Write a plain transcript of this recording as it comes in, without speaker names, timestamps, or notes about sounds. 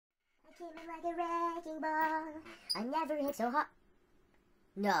came in like a wrecking ball. I never hit so hard.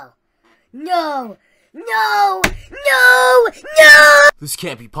 No. No! No! No! No! This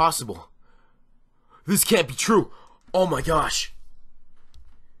can't be possible. This can't be true. Oh my gosh.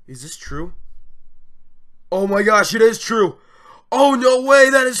 Is this true? Oh my gosh, it is true. Oh, no way.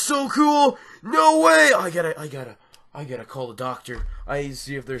 That is so cool. No way. I gotta call the doctor. I need to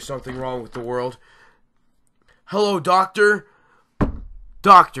see if there's something wrong with the world. Hello, doctor.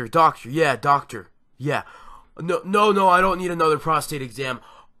 Doctor. Yeah, doctor. Yeah. No, I don't need another prostate exam.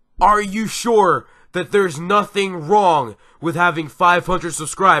 Are you sure that there's nothing wrong with having 500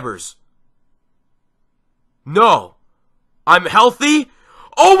 subscribers? No. I'm healthy?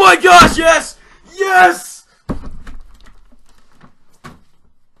 Oh my gosh, yes! Yes!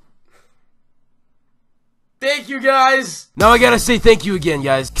 Thank you, guys! Now I gotta say thank you again,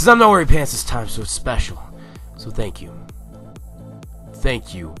 guys, because I'm not wearing pants this time, so it's special. So thank you.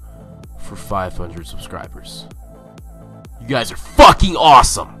 Thank you for 500 subscribers. You guys are fucking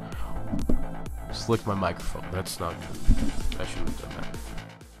awesome! Just lick my microphone. That's not good. I shouldn't have done that.